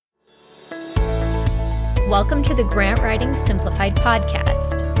Welcome to the Grant Writing Simplified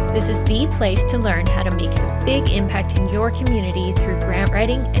podcast. This is the place to learn how to make a big impact in your community through grant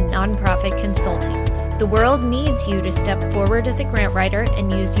writing and nonprofit consulting. The world needs you to step forward as a grant writer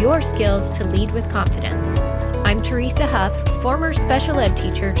and use your skills to lead with confidence. I'm Teresa Huff, former special ed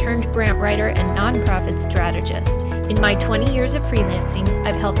teacher turned grant writer and nonprofit strategist. In my 20 years of freelancing,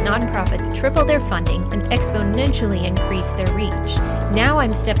 I've helped nonprofits triple their funding and exponentially increase their reach. Now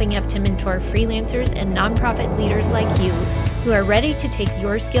I'm stepping up to mentor freelancers and nonprofit leaders like you who are ready to take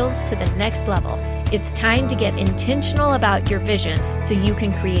your skills to the next level. It's time to get intentional about your vision so you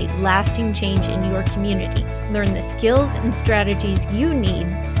can create lasting change in your community. Learn the skills and strategies you need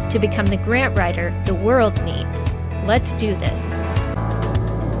to become the grant writer the world needs. Let's do this.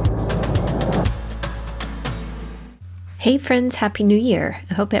 Hey friends, Happy New Year.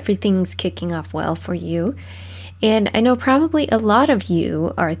 I hope everything's kicking off well for you. And I know probably a lot of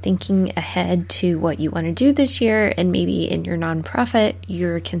you are thinking ahead to what you want to do this year, and maybe in your nonprofit,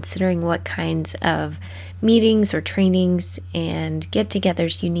 you're considering what kinds of meetings or trainings and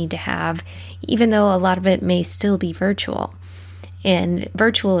get-togethers you need to have, even though a lot of it may still be virtual. And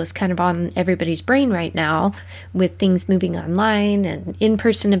virtual is kind of on everybody's brain right now, with things moving online and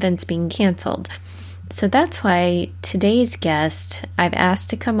in-person events being canceled. So that's why today's guest I've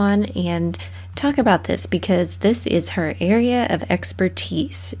asked to come on and talk about this, because this is her area of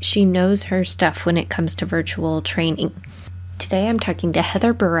expertise. She knows her stuff when it comes to virtual training. Today I'm talking to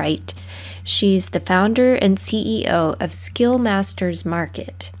Heather Bereit. She's the founder and CEO of Skill Masters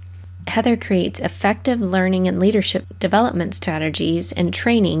Market. Heather creates effective learning and leadership development strategies and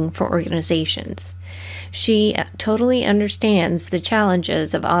training for organizations. She totally understands the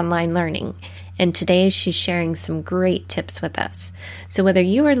challenges of online learning, and today she's sharing some great tips with us. So whether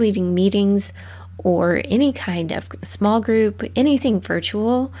you are leading meetings or any kind of small group, anything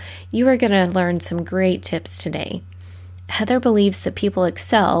virtual, you are going to learn some great tips today. Heather believes that people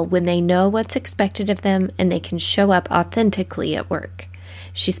excel when they know what's expected of them and they can show up authentically at work.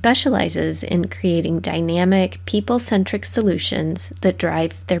 She specializes in creating dynamic, people-centric solutions that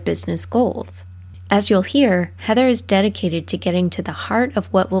drive their business goals. As you'll hear, Heather is dedicated to getting to the heart of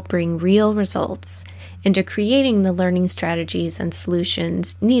what will bring real results and to creating the learning strategies and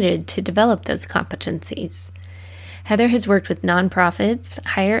solutions needed to develop those competencies. Heather has worked with nonprofits,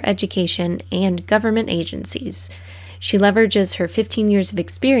 higher education, and government agencies. She leverages her 15 years of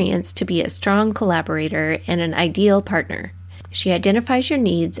experience to be a strong collaborator and an ideal partner. She identifies your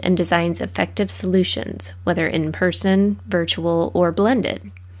needs and designs effective solutions, whether in person, virtual, or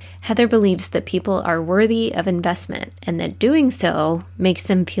blended. Heather believes that people are worthy of investment and that doing so makes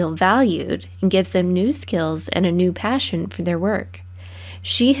them feel valued and gives them new skills and a new passion for their work.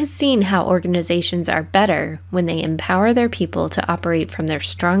 She has seen how organizations are better when they empower their people to operate from their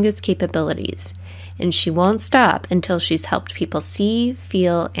strongest capabilities, and she won't stop until she's helped people see,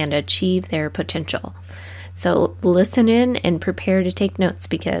 feel, and achieve their potential. So listen in and prepare to take notes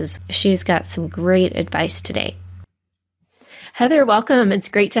because she's got some great advice today. Heather, welcome. It's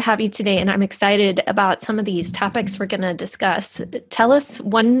great to have you today, and I'm excited about some of these topics we're going to discuss. Tell us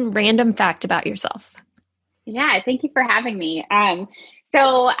one random fact about yourself. Yeah, thank you for having me.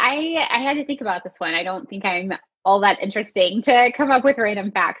 So I had to think about this one. I don't think I'm all that interesting to come up with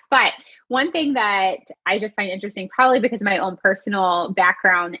random facts, but one thing that I just find interesting, probably because of my own personal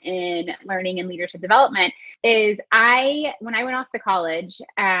background in learning and leadership development, is when I went off to college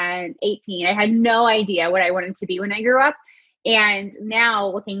at 18, I had no idea what I wanted to be when I grew up. And now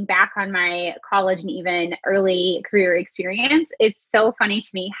looking back on my college and even early career experience, it's so funny to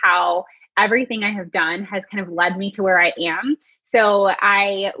me how everything I have done has kind of led me to where I am. So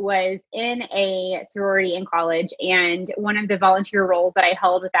I was in a sorority in college, and one of the volunteer roles that I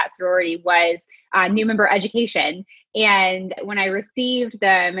held with that sorority was new member education. And when I received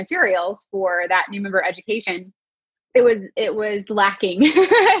the materials for that new member education, it was lacking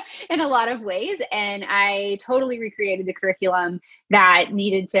in a lot of ways. And I totally recreated the curriculum that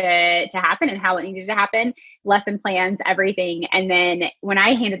needed to happen and how it needed to happen, lesson plans, everything. And then when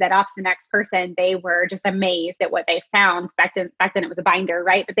I handed that off to the next person, they were just amazed at what they found. Back then it was a binder,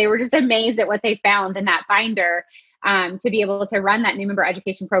 right? But they were just amazed at what they found in that binder, to be able to run that new member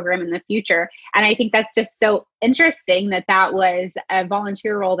education program in the future. And I think that's just so interesting that was a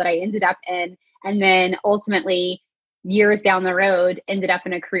volunteer role that I ended up in. And then ultimately, years down the road, ended up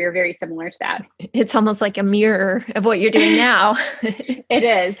in a career very similar to that. It's almost like a mirror of what you're doing now. It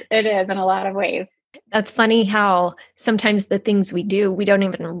is in a lot of ways. That's funny how sometimes the things we do, we don't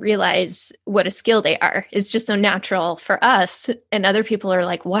even realize what a skill they are. It's just so natural for us. And other people are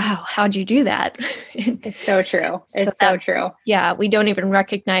like, wow, how'd you do that? It's so true. So It's so true. yeah, we don't even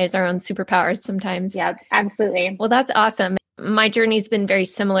recognize our own superpowers sometimes. Yeah, absolutely. Well, that's awesome. My journey's been very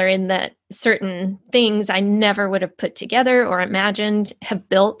similar in that certain things I never would have put together or imagined have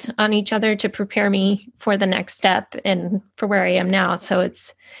built on each other to prepare me for the next step and for where I am now. So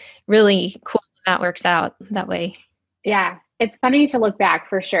it's really cool when that works out that way. Yeah. It's funny to look back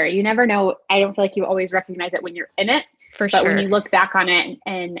for sure. You never know. I don't feel like you always recognize it when you're in it. For But when sure. you look back on it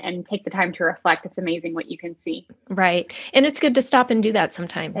and take the time to reflect, it's amazing what you can see. Right. And it's good to stop and do that It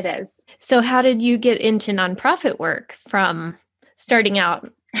sometimes. is. So, how did you get into nonprofit work from starting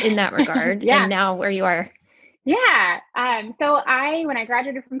out in that regard Yeah. and now where you are? Yeah. When I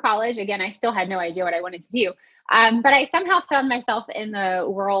graduated from college, again, I still had no idea what I wanted to do. But I somehow found myself in the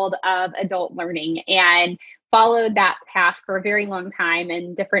world of adult learning and followed that path for a very long time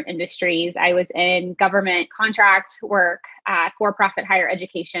in different industries. I was in government contract work, for profit higher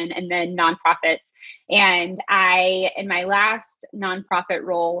education, and then nonprofits. And in my last nonprofit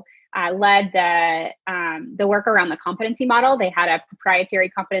role, led the work around the competency model. They had a proprietary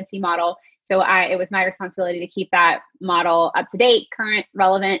competency model, so it was my responsibility to keep that model up to date, current,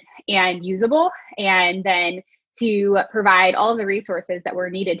 relevant, and usable, and then to provide all of the resources that were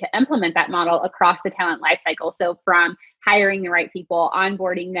needed to implement that model across the talent lifecycle. So from hiring the right people,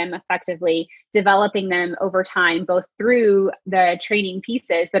 onboarding them effectively, developing them over time, both through the training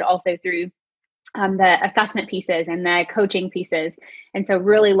pieces, but also through the assessment pieces and the coaching pieces. And so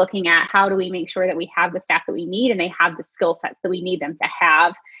really looking at how do we make sure that we have the staff that we need and they have the skill sets that we need them to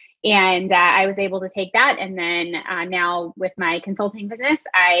have. And I was able to take that. And then now with my consulting business,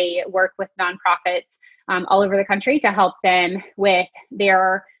 I work with nonprofits all over the country to help them with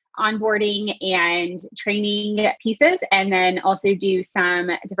their onboarding and training pieces, and then also do some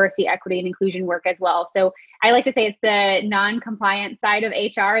diversity, equity, and inclusion work as well. So I like to say it's the non-compliant side of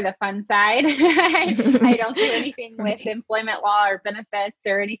HR, the fun side. I don't do anything with employment law or benefits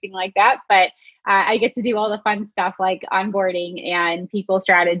or anything like that, but I get to do all the fun stuff like onboarding and people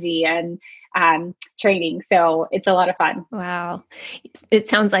strategy and training. So it's a lot of fun. Wow. It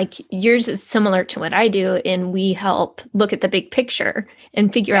sounds like yours is similar to what I do, and we help look at the big picture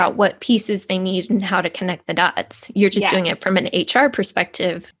and figure out what pieces they need and how to connect the dots. You're just doing it from an HR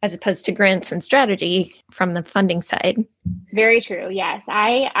perspective as opposed to grants and strategy from the funding side. Very true. Yes.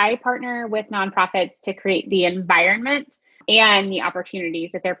 I partner with nonprofits to create the environment and the opportunities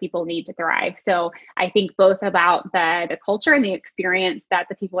that their people need to thrive. So I think both about the culture and the experience that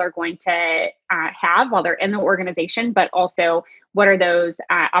the people are going to have while they're in the organization, but also what are those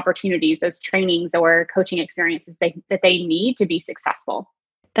opportunities, those trainings or coaching experiences that they need to be successful.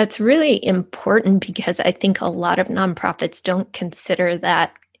 That's really important because I think a lot of nonprofits don't consider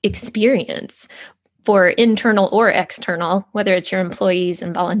that experience for internal or external, whether it's your employees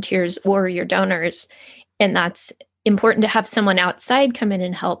and volunteers or your donors. And that's important to have someone outside come in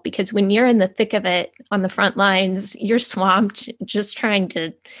and help, because when you're in the thick of it on the front lines, you're swamped just trying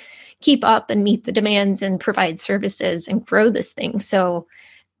to keep up and meet the demands and provide services and grow this thing. So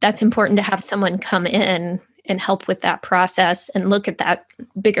that's important to have someone come in and help with that process and look at that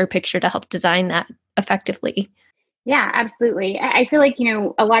bigger picture to help design that effectively. Yeah, absolutely. I feel like,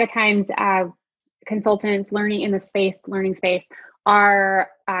 a lot of times consultants learning space are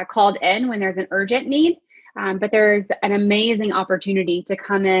called in when there's an urgent need. But there's an amazing opportunity to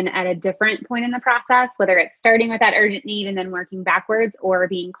come in at a different point in the process, whether it's starting with that urgent need and then working backwards, or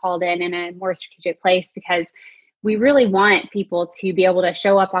being called in a more strategic place, because we really want people to be able to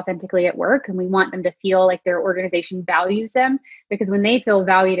show up authentically at work, and we want them to feel like their organization values them, because when they feel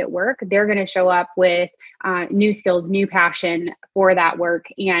valued at work, they're going to show up with new skills, new passion for that work,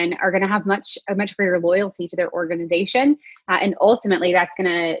 and are going to have a much greater loyalty to their organization. And ultimately, that's going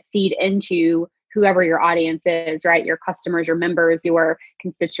to feed into whoever your audience is, right? Your customers, your members, your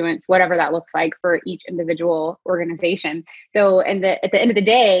constituents, whatever that looks like for each individual organization. So, at the end of the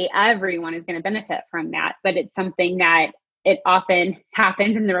day, everyone is going to benefit from that. But it's something that it often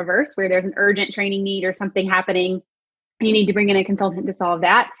happens in the reverse, where there's an urgent training need or something happening. You need to bring in a consultant to solve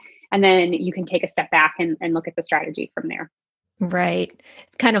that. And then you can take a step back and look at the strategy from there. Right.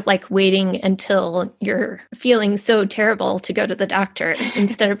 It's kind of like waiting until you're feeling so terrible to go to the doctor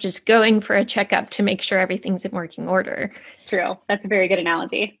instead of just going for a checkup to make sure everything's in working order. It's true. That's a very good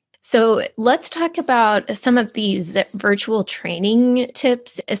analogy. So let's talk about some of these virtual training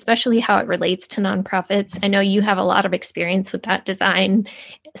tips, especially how it relates to nonprofits. I know you have a lot of experience with that design,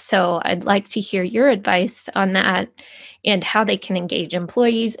 so I'd like to hear your advice on that and how they can engage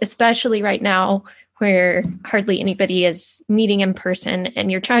employees, especially right now where hardly anybody is meeting in person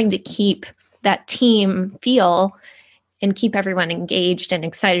and you're trying to keep that team feel and keep everyone engaged and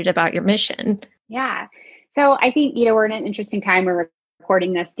excited about your mission. Yeah. So I think, we're in an interesting time. We're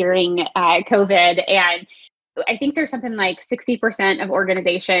recording this during COVID. And I think there's something like 60% of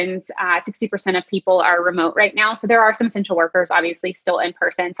organizations, 60% of people are remote right now. So there are some essential workers, obviously, still in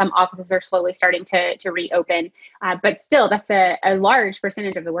person. Some offices are slowly starting to reopen. But still, that's a large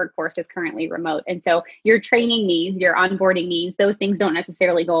percentage of the workforce is currently remote. And so your training needs, your onboarding needs, those things don't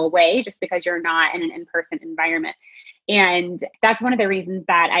necessarily go away just because you're not in an in-person environment. And that's one of the reasons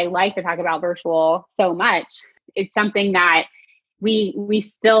that I like to talk about virtual so much. It's something that we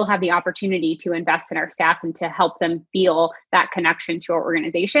still have the opportunity to invest in our staff and to help them feel that connection to our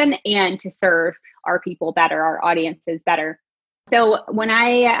organization and to serve our people better, our audiences better. So when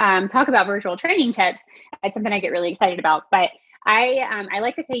I talk about virtual training tips, it's something I get really excited about. But I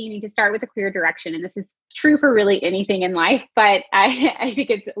like to say you need to start with a clear direction, and this is true for really anything in life. But I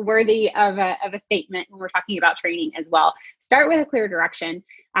think it's worthy of a statement when we're talking about training as well. Start with a clear direction.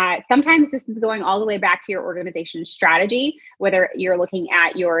 Sometimes this is going all the way back to your organization's strategy, whether you're looking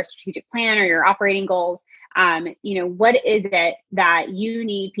at your strategic plan or your operating goals. What is it that you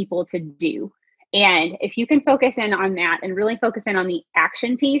need people to do? And if you can focus in on that and really focus in on the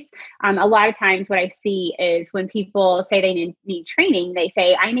action piece, a lot of times what I see is when people say they need training, they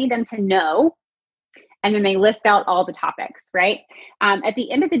say, I need them to know. And then they list out all the topics, right? At the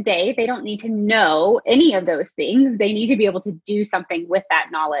end of the day, they don't need to know any of those things. They need to be able to do something with that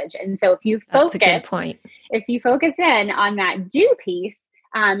knowledge. And so if you That's a good point. If you focus in on that do piece,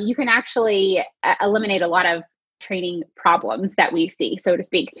 you can actually eliminate a lot of training problems that we see, so to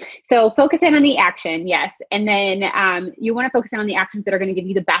speak. So focus in on the action, yes. And then you want to focus in on the actions that are going to give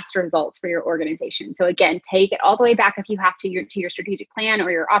you the best results for your organization. So again, take it all the way back if you have to your strategic plan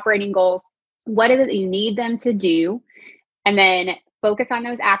or your operating goals. What is it that you need them to do? And then focus on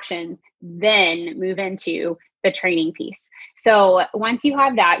those actions, then move into the training piece. So once you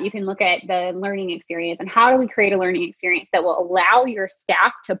have that, you can look at the learning experience and how do we create a learning experience that will allow your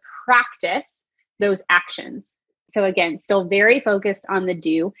staff to practice those actions. So again, still very focused on the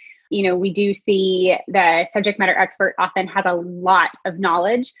do. We do see the subject matter expert often has a lot of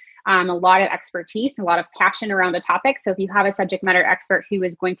knowledge, a lot of expertise, a lot of passion around a topic. So if you have a subject matter expert who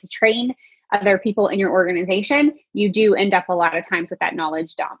is going to train other people in your organization, you do end up a lot of times with that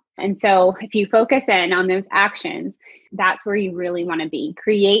knowledge dump. And so if you focus in on those actions, that's where you really want to be.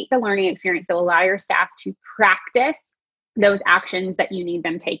 Create the learning experience that will allow your staff to practice those actions that you need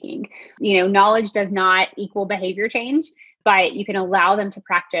them taking. Knowledge does not equal behavior change, but you can allow them to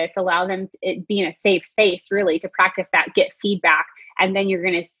practice, allow them to be in a safe space, really, to practice that, get feedback. And then you're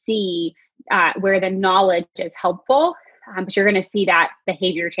going to see where the knowledge is helpful, but you're going to see that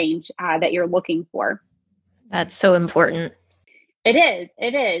behavior change that you're looking for. That's so important. It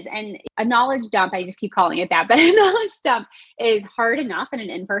is. And a knowledge dump, I just keep calling it that, but a knowledge dump is hard enough in an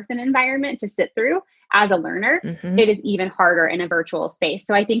in-person environment to sit through as a learner. Mm-hmm. It is even harder in a virtual space.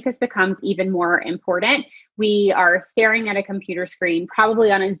 So I think this becomes even more important. We are staring at a computer screen,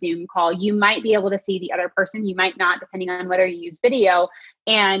 probably on a Zoom call. You might be able to see the other person. You might not, depending on whether you use video.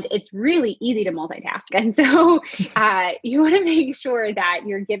 And it's really easy to multitask. And so you want to make sure that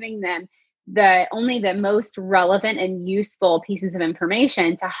you're giving them only the most relevant and useful pieces of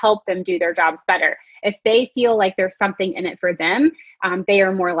information to help them do their jobs better. If they feel like there's something in it for them, they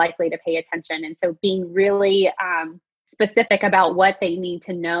are more likely to pay attention. And so being really specific about what they need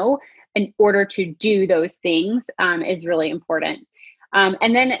to know in order to do those things is really important.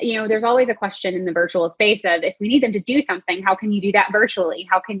 And then, there's always a question in the virtual space of, if we need them to do something, how can you do that virtually?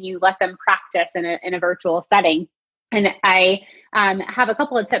 How can you let them practice in a virtual setting? And I have a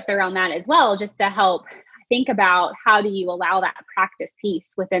couple of tips around that as well, just to help think about how do you allow that practice piece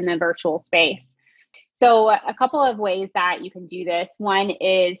within the virtual space. So a couple of ways that you can do this. One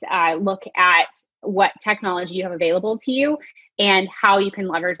is look at what technology you have available to you and how you can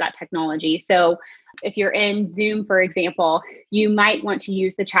leverage that technology. So if you're in Zoom, for example, you might want to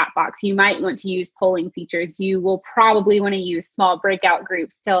use the chat box. You might want to use polling features. You will probably want to use small breakout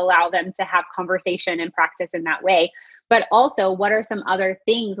groups to allow them to have conversation and practice in that way. But also, what are some other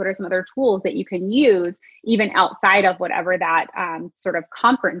things? What are some other tools that you can use even outside of whatever that sort of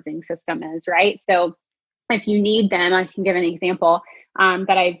conferencing system is, right? So if you need them, I can give an example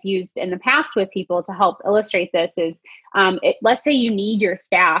that I've used in the past with people to help illustrate this is let's say you need your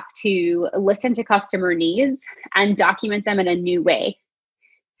staff to listen to customer needs and document them in a new way.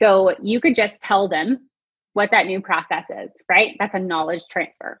 So you could just tell them what that new process is, right? That's a knowledge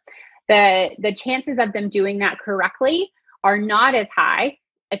transfer. The chances of them doing that correctly are not as high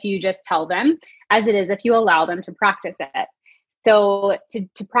if you just tell them as it is if you allow them to practice it. So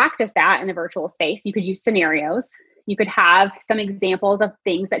to practice that in a virtual space, you could use scenarios. You could have some examples of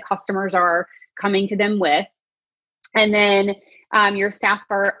things that customers are coming to them with. And then your staff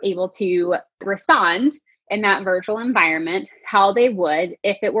are able to respond in that virtual environment how they would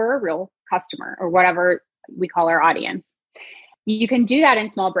if it were a real customer or whatever we call our audience. You can do that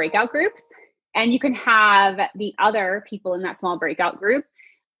in small breakout groups, and you can have the other people in that small breakout group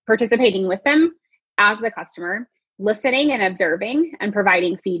participating with them as the customer, listening and observing and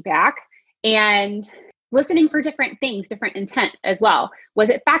providing feedback, and listening for different things, different intent as well. Was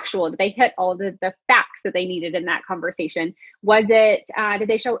it factual? Did they hit all the facts that they needed in that conversation? Was it, did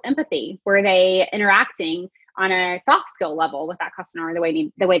they show empathy? Were they interacting on a soft skill level with that customer the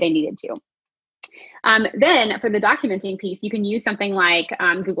way they needed to? Then for the documenting piece, you can use something like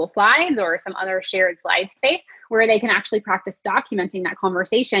Google Slides or some other shared slide space where they can actually practice documenting that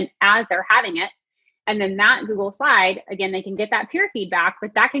conversation as they're having it. And then that Google slide, again, they can get that peer feedback,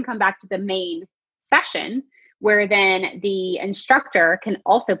 but that can come back to the main session where then the instructor can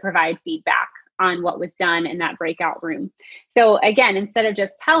also provide feedback on what was done in that breakout room. So again, instead of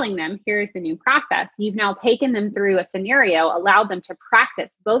just telling them, here's the new process, you've now taken them through a scenario, allowed them to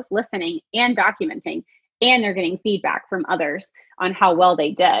practice both listening and documenting, and they're getting feedback from others on how well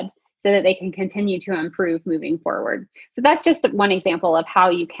they did so that they can continue to improve moving forward. So that's just one example of how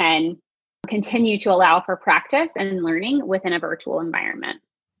you can continue to allow for practice and learning within a virtual environment.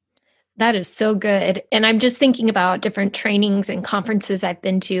 That is so good. And I'm just thinking about different trainings and conferences I've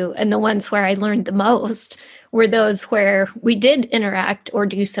been to, and the ones where I learned the most were those where we did interact or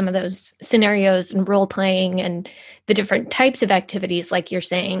do some of those scenarios and role playing and the different types of activities, like you're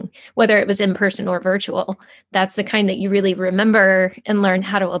saying, whether it was in person or virtual. That's the kind that you really remember and learn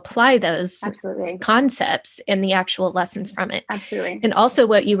how to apply those Absolutely. concepts and the actual lessons from it. Absolutely. And also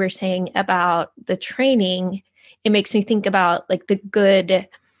what you were saying about the training, it makes me think about like the good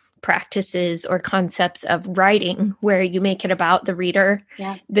practices or concepts of writing where you make it about the reader.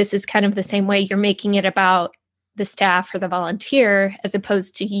 Yeah. This is kind of the same way you're making it about the staff or the volunteer as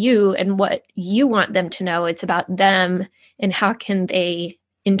opposed to you and what you want them to know. It's about them and how can they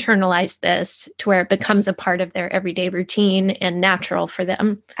internalize this to where it becomes a part of their everyday routine and natural for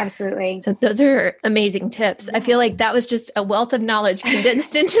them. Absolutely. So those are amazing tips. I feel like that was just a wealth of knowledge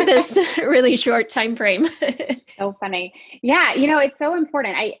condensed into this really short time frame. So funny. Yeah. It's so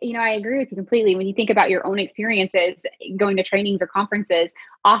important. I agree with you completely. When you think about your own experiences, going to trainings or conferences,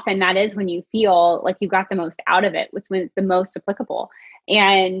 often that is when you feel like you got the most out of it. It's when it's the most applicable.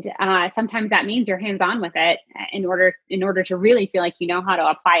 And sometimes that means you're hands-on with it in order to really feel like you know how to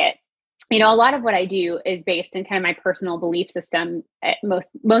apply it. A lot of what I do is based in kind of my personal belief system.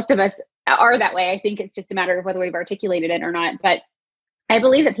 Most of us are that way. I think it's just a matter of whether we've articulated it or not. But I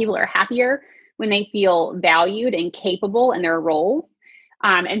believe that people are happier when they feel valued and capable in their roles.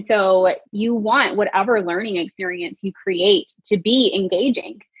 And so you want whatever learning experience you create to be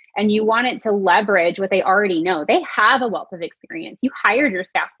engaging. And you want it to leverage what they already know. They have a wealth of experience. You hired your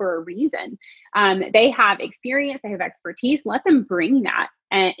staff for a reason. They have experience, they have expertise. Let them bring that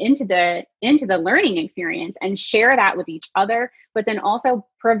into the learning experience and share that with each other, but then also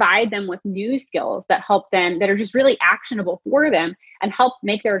provide them with new skills that help them, that are just really actionable for them and help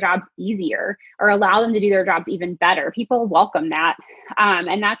make their jobs easier or allow them to do their jobs even better. People welcome that.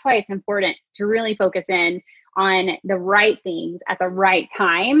 And that's why it's important to really focus in on the right things at the right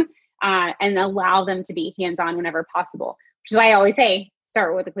time and allow them to be hands-on whenever possible, which is why I always say,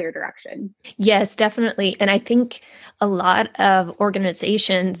 start with a clear direction. Yes, definitely. And I think a lot of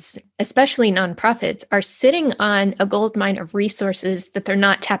organizations, especially nonprofits, are sitting on a gold mine of resources that they're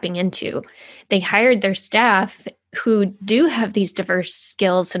not tapping into. They hired their staff who do have these diverse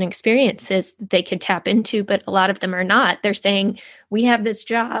skills and experiences that they could tap into, but a lot of them are not. They're saying, we have this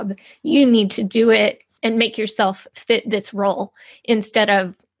job, you need to do it and make yourself fit this role, instead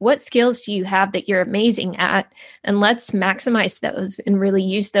of what skills do you have that you're amazing at? And let's maximize those and really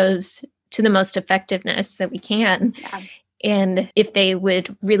use those to the most effectiveness that we can. Yeah. And if they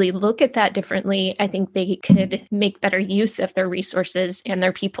would really look at that differently, I think they could make better use of their resources and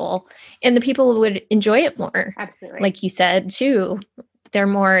their people. And the people would enjoy it more. Absolutely. Like you said, too, they're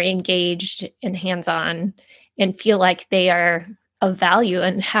more engaged and hands-on and feel like they are of value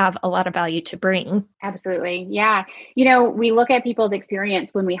and have a lot of value to bring. Absolutely. Yeah. We look at people's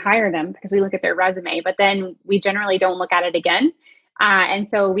experience when we hire them because we look at their resume, but then we generally don't look at it again. And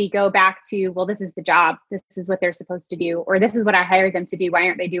so we go back to, well, this is the job. This is what they're supposed to do, or this is what I hired them to do. Why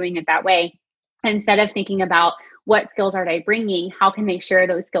aren't they doing it that way? Instead of thinking about what skills are they bringing, how can they share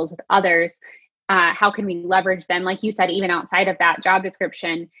those skills with others? How can we leverage them? Like you said, even outside of that job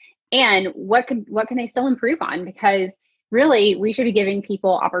description, and what can they still improve on? Because really, we should be giving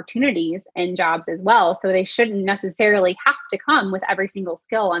people opportunities in jobs as well. So they shouldn't necessarily have to come with every single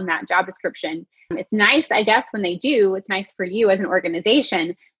skill on that job description. It's nice, I guess, when they do. It's nice for you as an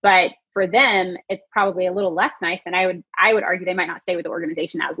organization, but for them, it's probably a little less nice. And I would argue they might not stay with the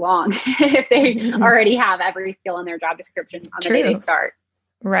organization as long if they already have every skill in their job description on the day they start.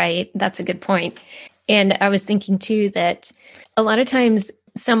 Right. That's a good point. And I was thinking too that a lot of times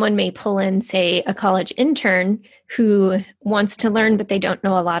someone may pull in, say, a college intern who wants to learn, but they don't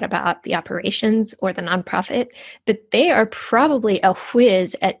know a lot about the operations or the nonprofit, but they are probably a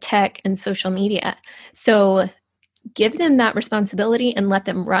whiz at tech and social media. So give them that responsibility and let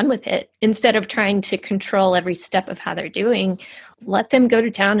them run with it instead of trying to control every step of how they're doing. Let them go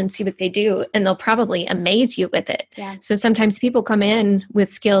to town and see what they do, and they'll probably amaze you with it. Yeah. So sometimes people come in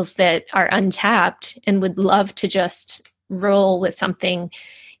with skills that are untapped and would love to just roll with something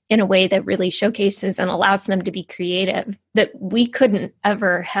in a way that really showcases and allows them to be creative that we couldn't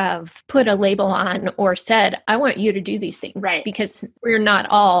ever have put a label on or said, I want you to do these things. Right. Because we're not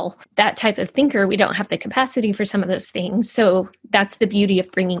all that type of thinker. We don't have the capacity for some of those things. So that's the beauty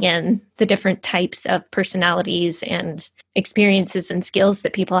of bringing in the different types of personalities and experiences and skills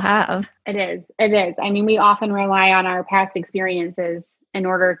that people have. It is. It is. I mean, we often rely on our past experiences in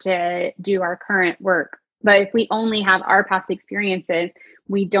order to do our current work. But if we only have our past experiences,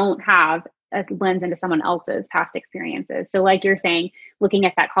 we don't have a lens into someone else's past experiences. So like you're saying, looking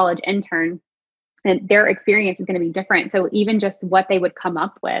at that college intern, and their experience is going to be different. So even just what they would come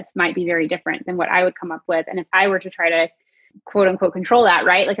up with might be very different than what I would come up with. And if I were to try to quote unquote control that,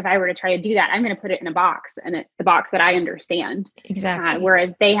 right? Like if I were to try to do that, I'm going to put it in a box, and it's the box that I understand. Exactly.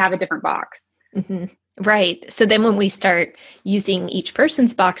 Whereas they have a different box. Mm-hmm. Right. So then when we start using each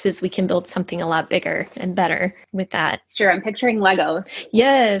person's boxes, we can build something a lot bigger and better with that. Sure. I'm picturing Legos.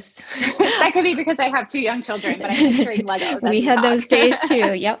 Yes. That could be because I have 2 young children, but I'm picturing Legos. We had those days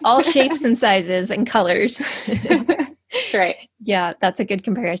too. Yep. All shapes and sizes and colors. Right. Yeah, that's a good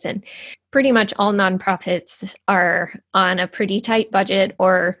comparison. Pretty much all nonprofits are on a pretty tight budget,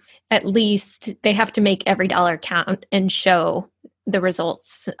 or at least they have to make every dollar count and show the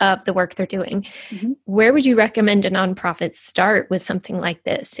results of the work they're doing. Mm-hmm. Where would you recommend a nonprofit start with something like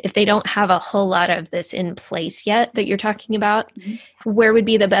this? If they don't have a whole lot of this in place yet that you're talking about, where would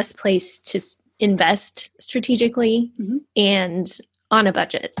be the best place to invest strategically and on a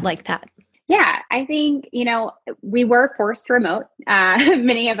budget like that? Yeah, I think, we were forced remote.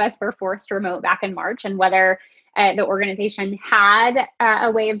 Many of us were forced remote back in March, and whether the organization had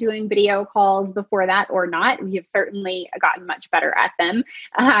a way of doing video calls before that or not, we have certainly gotten much better at them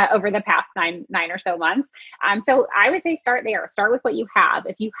over the past nine or so months. So I would say start there. Start with what you have.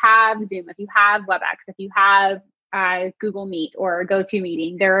 If you have Zoom, if you have WebEx, if you have Google Meet or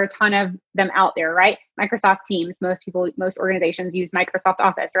GoToMeeting, there are a ton of them out there, right? Microsoft Teams, most organizations use Microsoft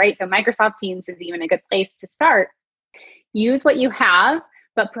Office, right? So Microsoft Teams is even a good place to start. Use what you have,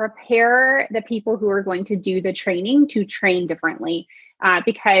 but prepare the people who are going to do the training to train differently,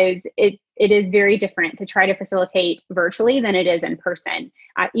 because it is very different to try to facilitate virtually than it is in person.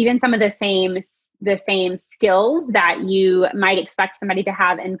 Even some of the same skills that you might expect somebody to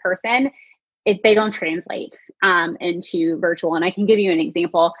have in person, they don't translate into virtual. And I can give you an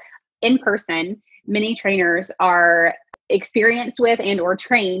example. In person, many trainers are experienced with and or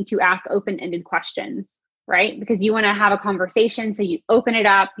trained to ask open-ended questions, right? Because you want to have a conversation. So you open it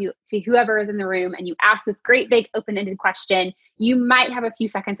up to whoever is in the room and you ask this great big open-ended question. You might have a few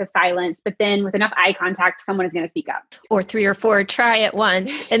seconds of silence, but then with enough eye contact, someone is going to speak up. Or 3 or 4 try at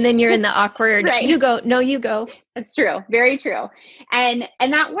once. And then you're in the awkward, right. You go, no, you go. That's true. Very true. And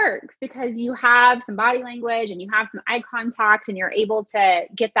that works because you have some body language and you have some eye contact and you're able to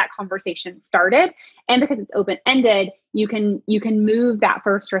get that conversation started. And because it's open-ended, you can move that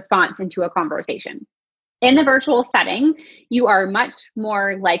first response into a conversation. In the virtual setting, you are much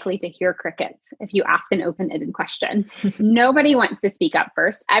more likely to hear crickets if you ask an open-ended question. Nobody wants to speak up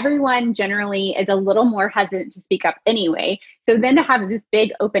first. Everyone generally is a little more hesitant to speak up anyway. So then to have this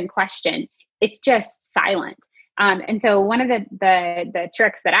big open question, it's just silent. And so one of the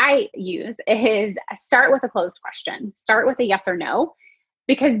tricks that I use is start with a closed question. Start with a yes or no,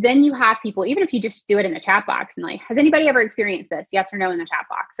 because then you have people, even if you just do it in the chat box and like, has anybody ever experienced this? Yes or no in the chat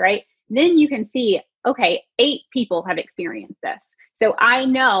box, right? Then you can see, okay, 8 people have experienced this. So I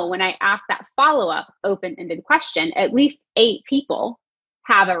know when I ask that follow-up open-ended question, at least 8 people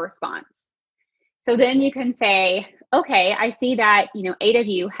have a response. So then you can say, okay, I see that, 8 of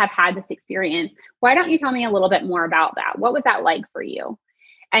you have had this experience. Why don't you tell me a little bit more about that? What was that like for you?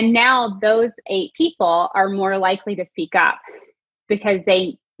 And now those 8 people are more likely to speak up because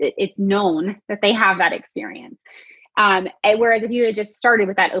it's known that they have that experience. Whereas if you had just started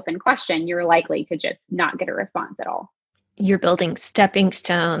with that open question, you're likely to just not get a response at all. You're building stepping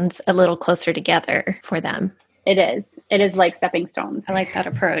stones a little closer together for them. It is like stepping stones. I like that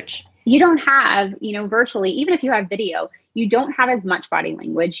approach. You don't have, virtually, even if you have video, you don't have as much body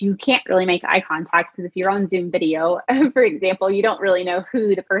language. You can't really make eye contact because if you're on Zoom video, for example, you don't really know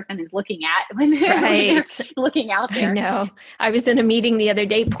who the person is looking at when they're looking out there. I know. I was in a meeting the other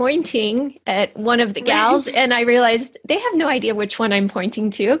day pointing at one of the gals, and I realized they have no idea which one I'm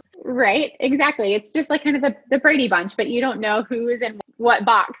pointing to. Right, exactly. It's just like kind of the Brady Bunch, but you don't know who is in what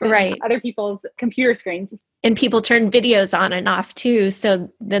box in other people's computer screens. And people turn videos on and off too.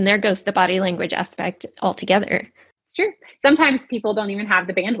 So then there goes the body language aspect altogether. It's true. Sometimes people don't even have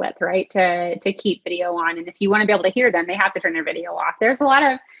the bandwidth, right, to keep video on. And if you want to be able to hear them, they have to turn their video off. There's a lot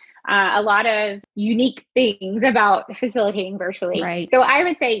of unique things about facilitating virtually. Right. So I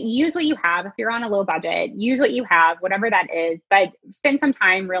would say use what you have. If you're on a low budget, use what you have, whatever that is, but spend some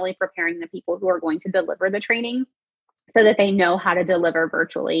time really preparing the people who are going to deliver the training so that they know how to deliver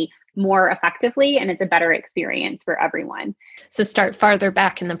virtually more effectively, and it's a better experience for everyone. So start farther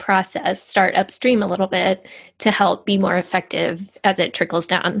back in the process, start upstream a little bit to help be more effective as it trickles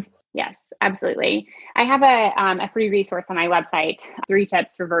down. Yes, absolutely. I have a free resource on my website, 3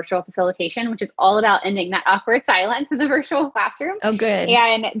 tips for virtual facilitation, which is all about ending that awkward silence in the virtual classroom. Oh, good.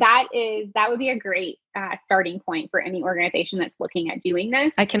 And that would be a great starting point for any organization that's looking at doing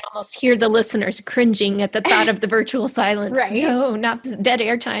this. I can almost hear the listeners cringing at the thought of the virtual silence. Right. No, not the dead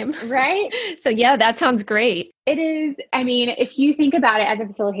air time. Right. So yeah, that sounds great. It is. I mean, if you think about it as a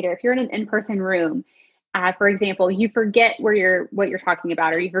facilitator, if you're in an in-person room, for example, you forget what you're talking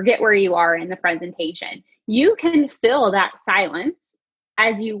about, or you forget where you are in the presentation. You can fill that silence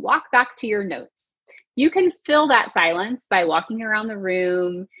as you walk back to your notes. You can fill that silence by walking around the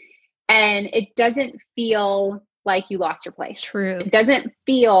room, and it doesn't feel like you lost your place. True. It doesn't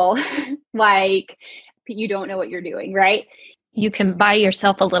feel like you don't know what you're doing, right? You can buy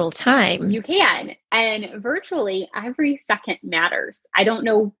yourself a little time. You can. And virtually, every second matters. I don't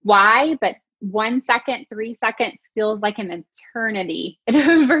know why, but 1 second, 3 seconds feels like an eternity in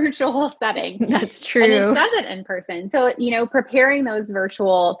a virtual setting. That's true. And it doesn't in person. So, preparing those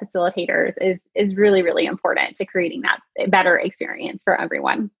virtual facilitators is really, really important to creating that better experience for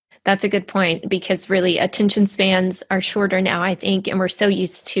everyone. That's a good point, because really attention spans are shorter now, I think, and we're so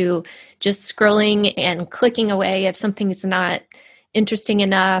used to just scrolling and clicking away if something's not interesting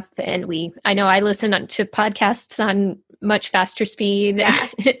enough. And I know I listen to podcasts on much faster speed. Yeah.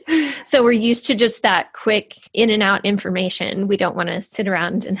 So we're used to just that quick in and out information. We don't want to sit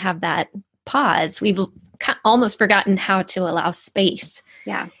around and have that pause. We've almost forgotten how to allow space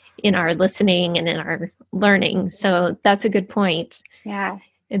in our listening and in our learning. So that's a good point. Yeah.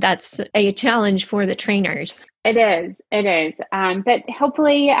 That's a challenge for the trainers. It is. But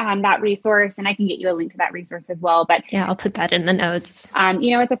hopefully that resource, and I can get you a link to that resource as well. But yeah, I'll put that in the notes.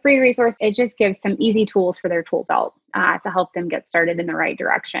 It's a free resource. It just gives some easy tools for their tool belt to help them get started in the right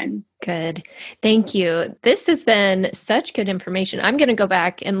direction. Good. Thank you. This has been such good information. I'm going to go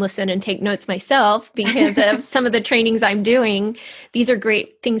back and listen and take notes myself because of some of the trainings I'm doing. These are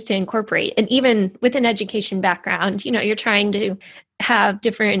great things to incorporate. And even with an education background, you're trying to have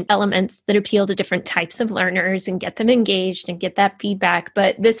different elements that appeal to different types of learners and get them engaged and get that feedback.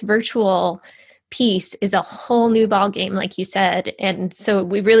 But this virtual piece is a whole new ballgame, like you said. And so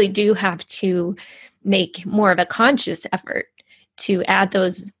we really do have to make more of a conscious effort to add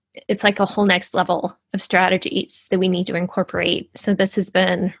those. It's like a whole next level of strategies that we need to incorporate. So this has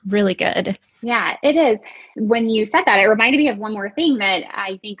been really good. Yeah, it is. When you said that, it reminded me of one more thing that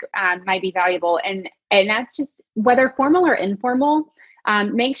I think might be valuable. And that's just whether formal or informal,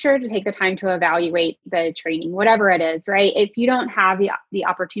 make sure to take the time to evaluate the training, whatever it is, right? If you don't have the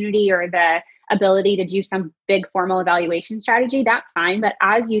opportunity or the ability to do some big formal evaluation strategy, that's fine. But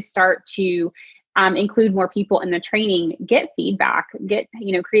as you start to include more people in the training, get feedback,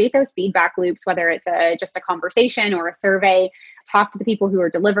 create those feedback loops, whether it's just a conversation or a survey. Talk to the people who are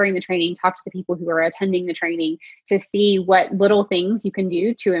delivering the training, talk to the people who are attending the training to see what little things you can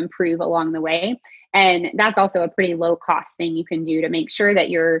do to improve along the way. And that's also a pretty low cost thing you can do to make sure that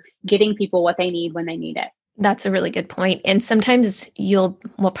you're getting people what they need when they need it. That's a really good point. And sometimes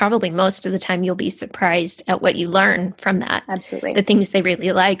probably most of the time, you'll be surprised at what you learn from that. Absolutely. The things they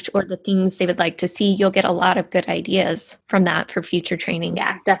really liked or the things they would like to see, you'll get a lot of good ideas from that for future training.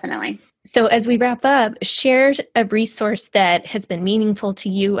 Yeah, definitely. So as we wrap up, share a resource that has been meaningful to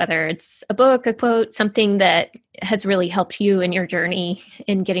you, whether it's a book, a quote, something that has really helped you in your journey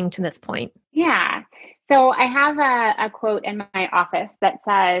in getting to this point. Yeah. So I have a quote in my office that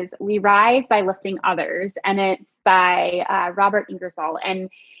says, "We rise by lifting others," and it's by Robert Ingersoll. And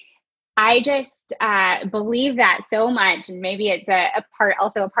I just believe that so much. And maybe it's a part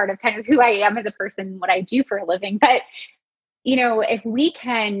of kind of who I am as a person, what I do for a living. But, if we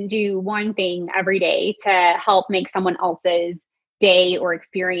can do one thing every day to help make someone else's day or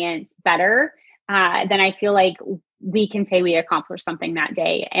experience better, then I feel like we can say we accomplished something that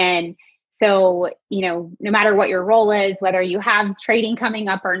day. And so, no matter what your role is, whether you have trading coming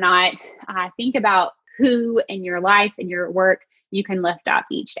up or not, think about who in your life and your work you can lift up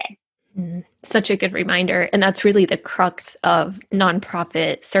each day. Such a good reminder. And that's really the crux of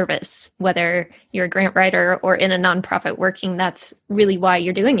nonprofit service, whether you're a grant writer or in a nonprofit working, that's really why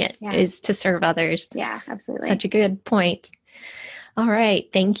you're doing it, is to serve others. Yeah, absolutely. Such a good point. All right.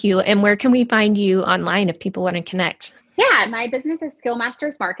 Thank you. And where can we find you online if people want to connect? Yeah, my business is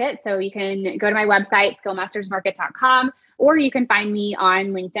Skillmasters Market. So you can go to my website, skillmastersmarket.com, or you can find me on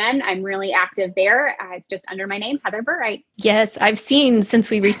LinkedIn. I'm really active there. It's just under my name, Heather Burright. Yes, I've seen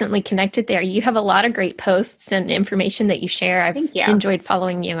since we recently connected there, you have a lot of great posts and information that you share. I've enjoyed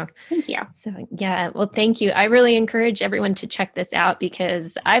following you. Thank you. So thank you. I really encourage everyone to check this out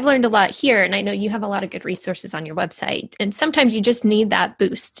because I've learned a lot here and I know you have a lot of good resources on your website. And sometimes you just need that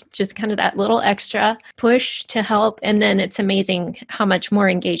boost, just kind of that little extra push to help. And then it's amazing how much more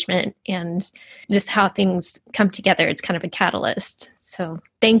engagement and just how things come together. It's kind of a catalyst. So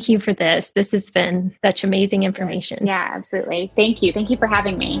thank you for this. This has been such amazing information. Yeah, absolutely. Thank you. Thank you for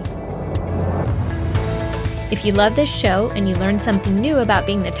having me. If you love this show and you learned something new about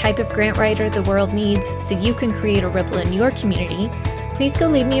being the type of grant writer the world needs so you can create a ripple in your community, please go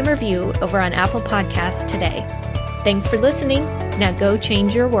leave me a review over on Apple Podcasts today. Thanks for listening. Now go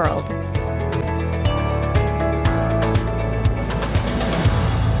change your world.